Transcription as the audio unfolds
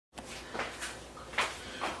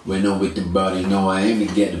When I'm with the body, know I aim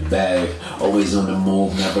to get the bag. Always on the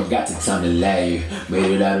move, never got the time to lag.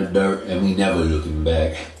 Made it out of dirt and we never looking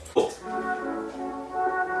back.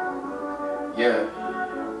 Yeah.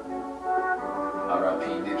 R.I.P.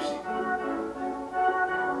 Nipsey.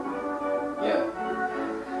 Yeah.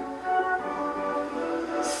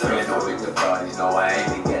 When I'm with the bodies, know I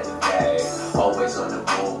aim to get the bag. Always on the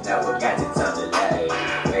move, never got the time to lag.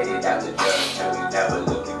 Made it out the dirt and we never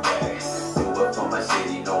looking back. Do it for my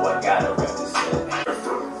city, know I gotta represent.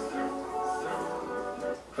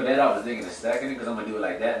 For that, I was thinking of stacking it because I'm gonna do it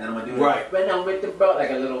like that, and then I'm gonna do it right when I'm with the bro, like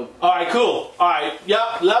a little. All right, cool. All right,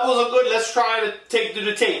 yep, levels are good. Let's try to take to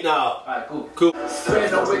the tape now. All right, cool. Cool.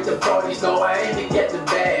 When I'm with the parties, know I aim to get the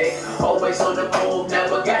bag. Always on the move,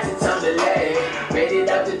 never got the time to lag. Made it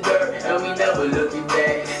out the dirt, and we never looking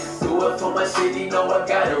back. Do it for my city, know I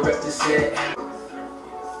gotta represent.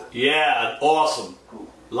 Yeah, awesome. Cool.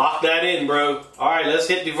 Lock that in, bro. All right, let's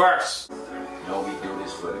hit the verse. Know we do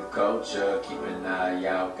this for the culture. Keep an eye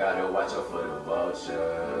out, gotta watch out for the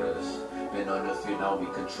vultures. Been on the field, now we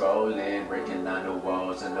controlling. Breaking down the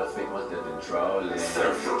walls and the fake ones they've been trolling.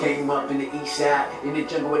 Came up in the east side, in the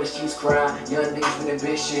jungle where the streets cry. Young niggas with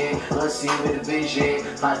ambition, unseen with a vision.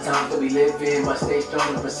 Hot times that we live in, must stay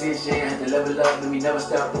strong with precision. Had to level up, and we never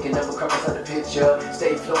stop, they can never come outside the picture.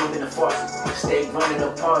 Stay flowing in the farces, stay running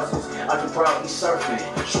up pauses. I can proudly surfing,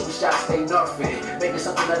 shooting shots, stay northing. Making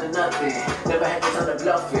something out of nothing, never had the time to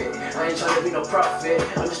bluff it. I ain't trying to be no prophet,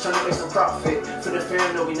 I'm just trying to make some profit. For the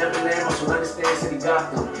fam, no, we never land, most will understand, city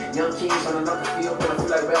Gotham. Young kings on another field, but I feel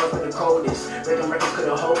like Rails been the coldest. Breaking records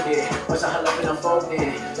couldn't hold it, once I held up and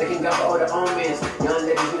unfolding. Thanking God for all the omens, young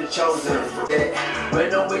ladies we the chosen. Yeah.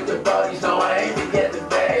 When I'm with the bodies, know I aim to get the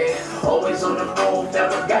bag. Always on the move,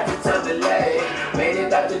 never got the time to lag. Made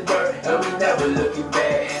it out the dirt, and we never looking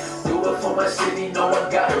back. Do it for my city, know I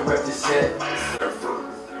gotta represent.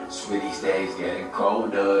 These days getting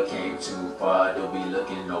colder, came too far, don't be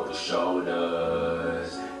looking over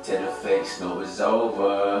shoulders. Tell the fakes know it's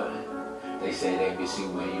over. They say they miss you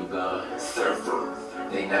when you gone.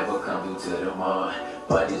 They never come due to the mall,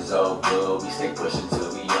 but it's all good, we stay pushing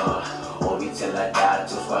till we on. Or we till I die,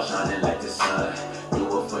 till spot shining like the sun. Do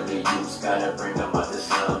it for the youths, gotta bring them out the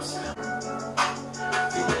slums.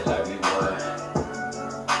 Feeling like we won.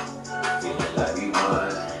 Feeling like we won.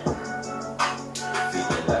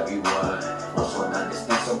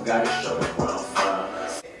 Gotta show them where I'm from.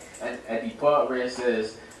 And at the part where it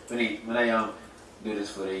says, when I do this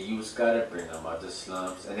for the youth, gotta bring them out the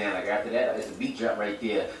slums. And then like after that, it's a beat drop right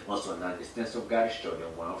there. Most of not distance, so gotta show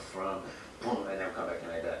them where I'm from. Boom, and then come back in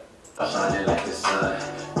like that. Shining like the sun,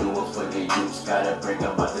 do it for the youth, gotta bring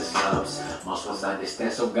them out the slums. Most ones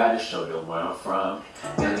understand, so gotta show them where I'm from.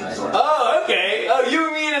 Oh, okay. Oh,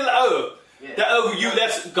 you mean yeah.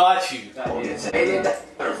 That's got you.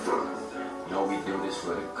 Know we do this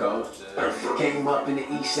for the culture. Came up in the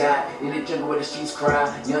east side, in the jungle where the streets cry.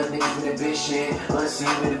 Young niggas with ambition,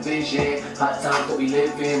 unseen with a vision. Hot times that we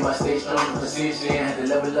live in, must stay strong in precision. Had to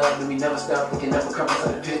level up, and we never stop, we can never come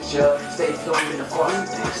outside the picture. Stay flowing in the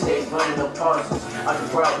farces, stay running up pauses. I can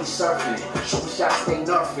proudly surfing, shooting shots, stay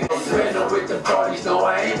northing. When I'm with the parties, know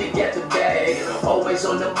I aim to get the bag. Always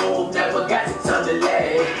on the move, never got the time to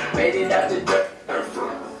lag. Made it out the dirt.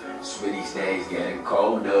 These days getting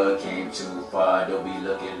colder, came too far, don't be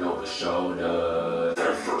looking over shoulders.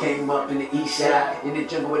 Came up in the east side, in the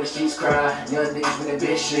jungle where the streets cry. Young niggas with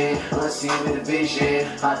ambition, unseen with a vision.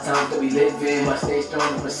 Hot times that we live in, must stay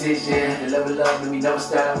strong with precision. And level up, and we never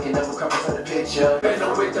stop, we can never come outside the picture. When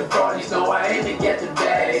I'm with the parties, know I aim to get the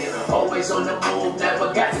bag. Always on the move,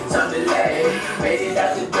 never got the time to lag. Made it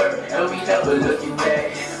out the dirt, and we never looking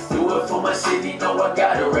back. Do it for my city, know I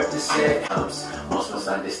gotta represent. Most of us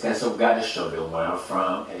understand, so gotta show them where I'm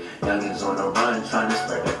from. Youngins on the run, trying to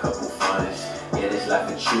spread a couple funds. Yeah, this life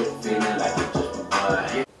a trip, feeling like it just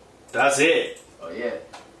begun. That's it. Oh yeah.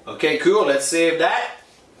 Okay, cool. Let's save that.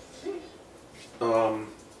 Oh,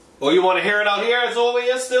 you want to hear it out here as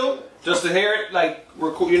always still? Just to hear it, like,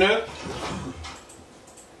 record, you know?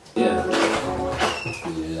 Yeah.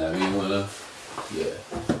 Yeah, I mean, yeah.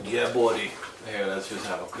 Yeah, buddy. Here, let's just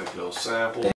have a quick little sample.